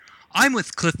I'm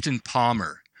with Clifton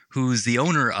Palmer, who's the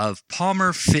owner of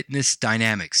Palmer Fitness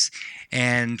Dynamics.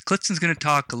 And Clifton's going to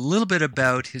talk a little bit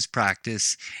about his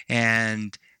practice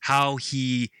and how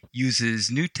he uses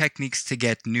new techniques to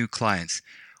get new clients.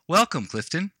 Welcome,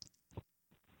 Clifton.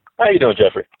 How you doing,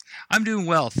 Jeffrey? I'm doing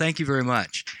well. Thank you very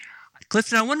much.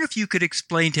 Clifton, I wonder if you could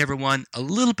explain to everyone a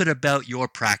little bit about your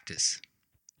practice.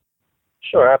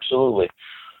 Sure, absolutely.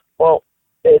 Well,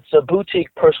 it's a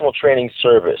boutique personal training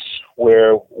service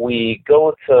where we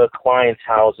go to clients'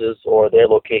 houses or their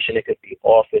location. It could be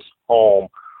office, home,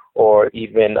 or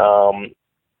even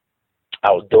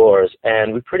outdoors.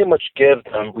 And we pretty much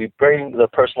we bring the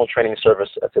personal training service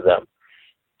to them.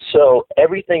 So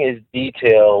everything is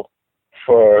detailed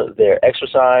for their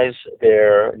exercise,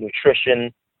 their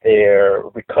nutrition, their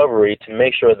recovery to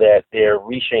make sure that they're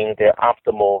reaching their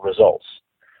optimal results.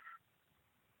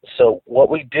 So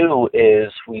what we do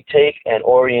is we take an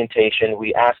orientation,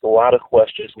 we ask a lot of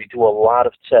questions, we do a lot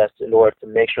of tests in order to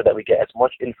make sure that we get as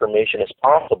much information as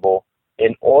possible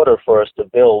in order for us to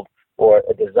build or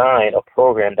design a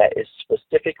program that is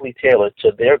specifically tailored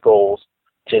to their goals,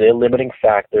 to their limiting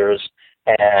factors,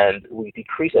 and we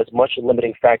decrease as much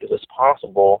limiting factors as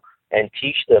possible and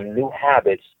teach them new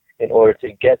habits in order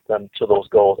to get them to those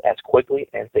goals as quickly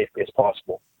and safely as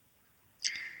possible.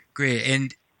 Great.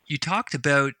 And you talked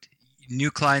about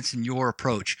new clients and your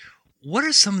approach. What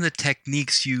are some of the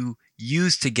techniques you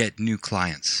use to get new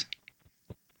clients?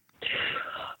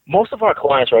 Most of our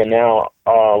clients right now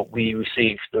we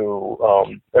receive through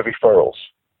referrals.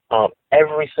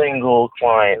 Every single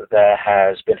client that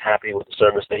has been happy with the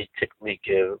service, they typically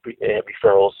give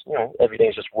referrals.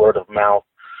 Everything's just word of mouth.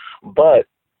 But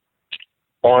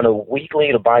on a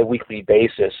weekly to bi-weekly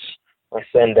basis, I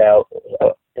send out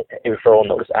a referral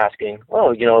notice asking,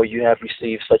 well, you have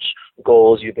received such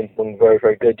goals. You've been doing very,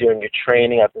 very good during your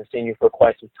training. I've been seeing you for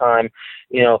quite some time.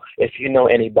 If you know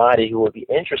anybody who would be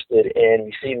interested in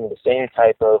receiving the same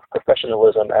type of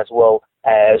professionalism as well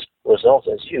as results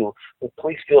as you,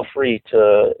 please feel free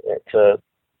to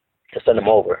send them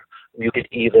over. You could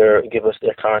either give us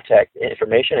their contact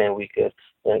information and we could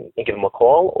and give them a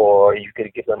call, or you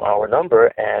could give them our number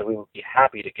and we would be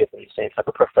happy to give them the same type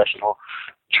of professional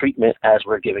treatment as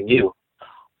we're giving you.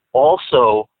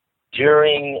 Also,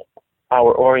 during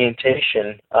our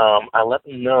orientation, I let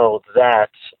them know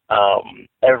that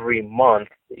every month,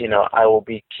 I will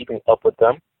be keeping up with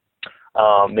them,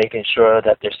 making sure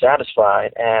that they're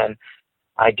satisfied, and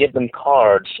I give them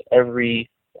cards every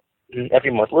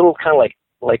month, little kind of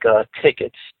like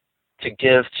tickets to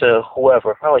give to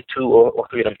whoever, probably two or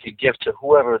three of them, to give to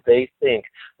whoever they think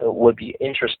would be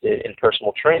interested in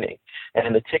personal training.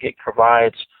 And the ticket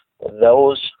provides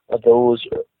those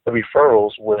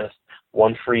referrals with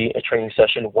one free training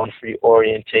session, one free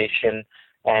orientation,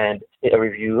 and a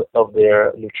review of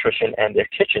their nutrition and their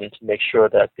kitchen to make sure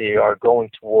that they are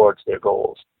going towards their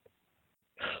goals.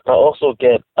 I also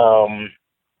get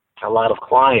a lot of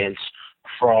clients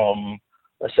from,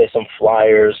 let's say, some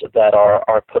flyers that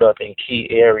are put up in key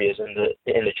areas in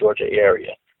the Georgia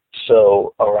area.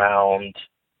 So around,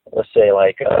 let's say,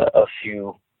 like a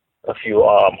few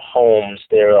homes.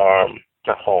 There are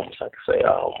not homes. I could say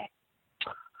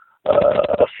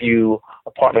a few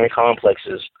apartment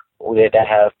complexes that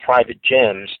have private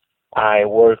gyms. I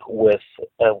work with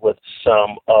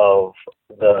some of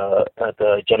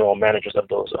the general managers of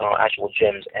those actual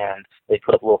gyms, and they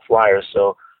put up little flyers.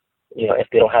 So if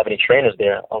they don't have any trainers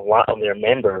there, a lot of their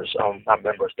members, not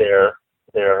members, their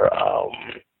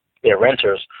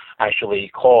renters actually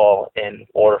call in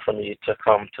order for me to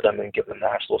come to them and give them the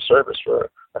actual service for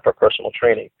personal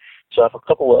training. So I have a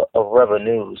couple of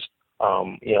revenues,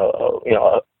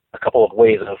 a couple of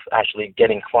ways of actually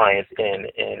getting clients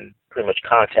in pretty much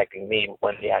contacting me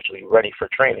when they're actually ready for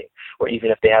training. Or even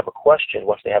if they have a question,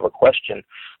 once they have a question,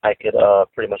 I could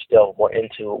pretty much delve more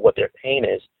into what their pain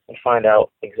is and find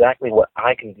out exactly what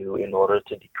I can do in order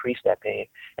to decrease that pain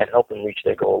and help them reach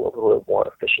their goal a little bit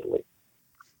more efficiently.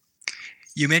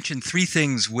 You mentioned three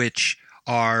things which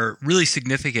are really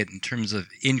significant in terms of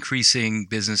increasing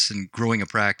business and growing a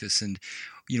practice. And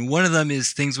one of them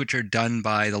is things which are done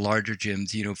by the larger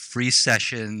gyms, free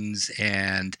sessions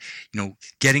and,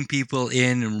 getting people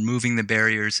in and removing the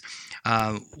barriers.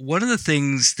 One of the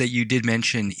things that you did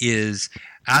mention is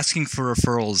asking for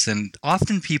referrals, and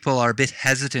often people are a bit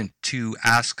hesitant to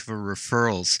ask for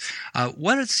referrals.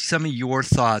 What are some of your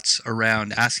thoughts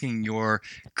around asking your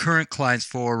current clients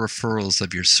for referrals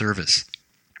of your service?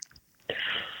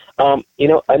 I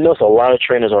notice a lot of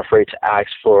trainers are afraid to ask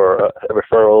for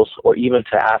referrals or even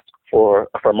to ask for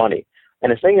money.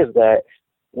 And the thing is that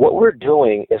what we're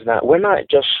doing is we're not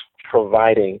just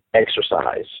providing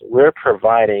exercise. We're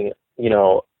providing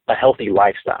a healthy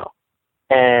lifestyle.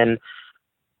 And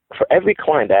for every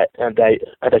client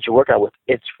that you work out with,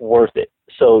 it's worth it.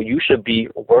 So you should be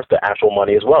worth the actual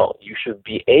money as well. You should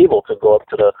be able to go up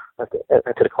to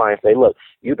the client and say, look,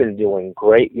 you've been doing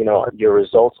great. Your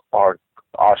results are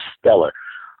stellar.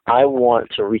 I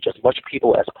want to reach as much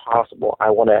people as possible. I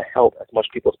want to help as much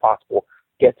people as possible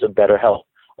get to better health.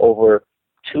 Over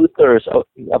 2/3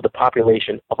 of the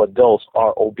population of adults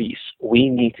are obese. We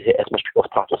need to hit as much people as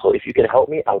possible. So if you can help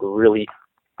me, I would really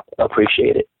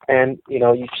appreciate it. And, you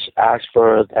just ask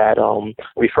for that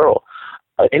referral.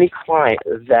 Any client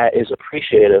that is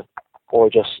appreciative or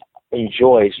just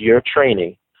enjoys your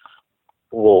training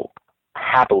will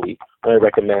happily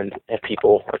recommend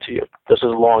people to you, just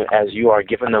as long as you are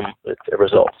giving them the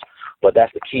results. But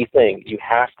that's the key thing. You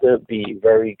have to be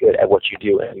very good at what you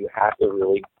do, and you have to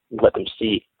really let them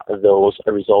see those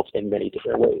results in many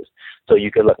different ways. So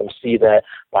you can let them see that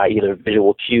by either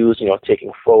visual cues,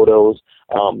 taking photos,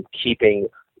 keeping,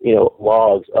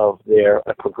 logs of their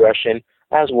progression,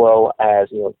 as well as,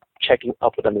 checking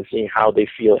up with them and seeing how they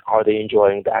feel. Are they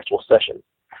enjoying the actual session?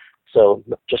 So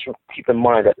just keep in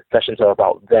mind that the sessions are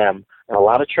about them. And a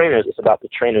lot of trainers, it's about the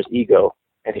trainer's ego,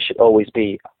 and it should always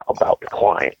be about the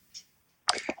client.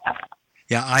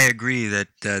 Yeah, I agree that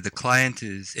the client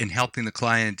and helping the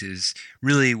client is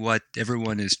really what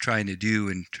everyone is trying to do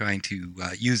and trying to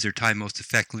use their time most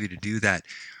effectively to do that.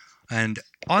 And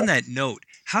on that note,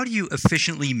 how do you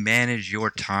efficiently manage your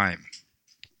time?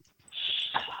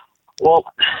 Well,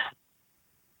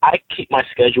 I keep my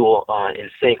schedule in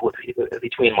sync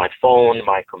between my phone,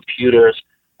 my computers,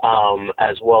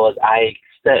 as well as I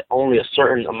set only a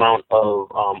certain amount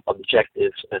of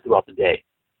objectives throughout the day.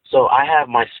 So I have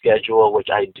my schedule, which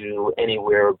I do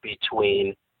anywhere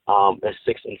between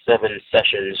 6 and 7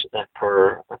 sessions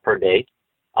per day,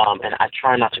 and I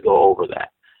try not to go over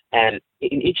that. And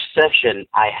in each session,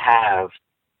 I have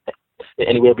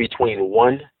anywhere between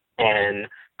 1 and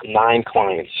 9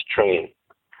 clients training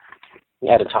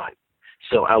at a time.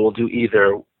 So I will do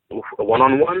either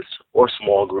one-on-ones or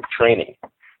small group training.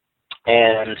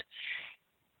 And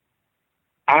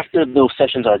after those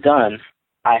sessions are done,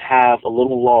 I have a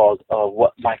little log of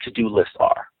what my to-do lists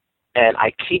are. And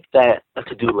I keep that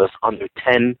to-do list under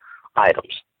 10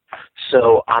 items.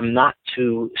 So I'm not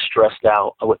too stressed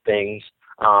out with things.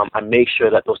 I make sure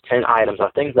that those 10 items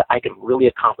are things that I can really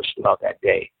accomplish throughout that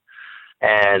day.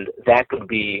 And that could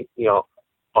be,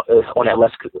 on that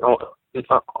list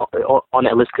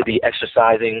could be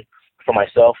exercising for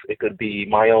myself. It could be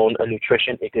my own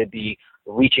nutrition. It could be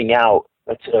reaching out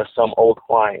to some old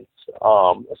clients,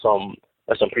 some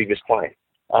previous clients,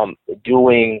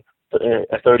 doing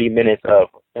 30 minutes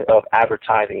of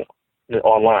advertising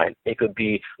online. It could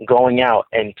be going out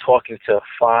and talking to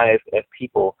 5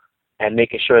 people and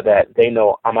making sure that they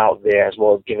know I'm out there, as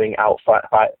well as giving out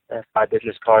five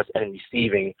business cards and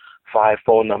receiving 5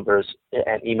 phone numbers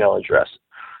and email address.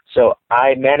 So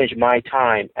I manage my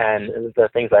time and the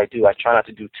things I do. I try not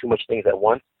to do too much things at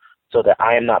once so that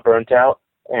I am not burnt out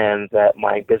and that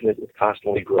my business is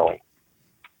constantly growing.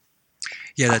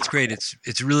 Yeah, that's great.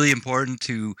 It's really important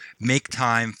to make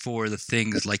time for the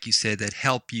things, like you said, that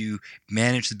help you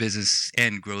manage the business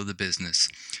and grow the business.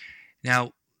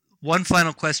 Now, one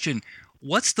final question.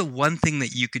 What's the one thing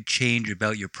that you could change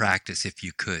about your practice if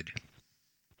you could?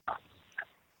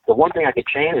 The one thing I could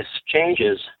change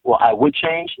is, well, I would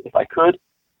change if I could,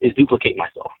 is duplicate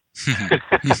myself.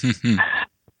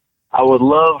 I would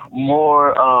love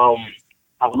more,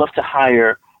 I would love to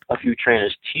hire a few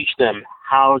trainers, teach them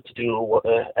how to do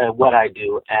what I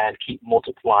do, and keep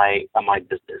multiplying my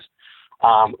business.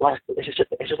 It's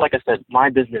just like I said, my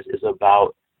business is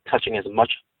about touching as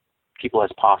much people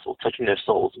as possible, touching their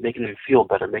souls, making them feel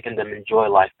better, making them enjoy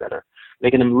life better,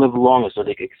 making them live longer so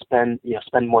they can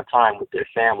spend more time with their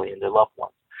family and their loved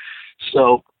ones.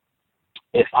 So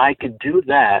if I could do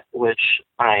that, which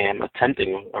I am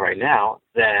attempting right now,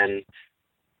 then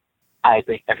I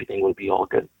think everything would be all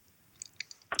good.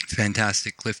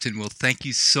 Fantastic, Clifton. Well, thank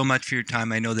you so much for your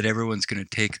time. I know that everyone's going to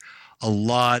take a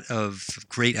lot of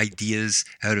great ideas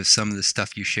out of some of the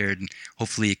stuff you shared, and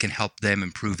hopefully it can help them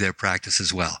improve their practice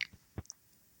as well.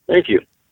 Thank you.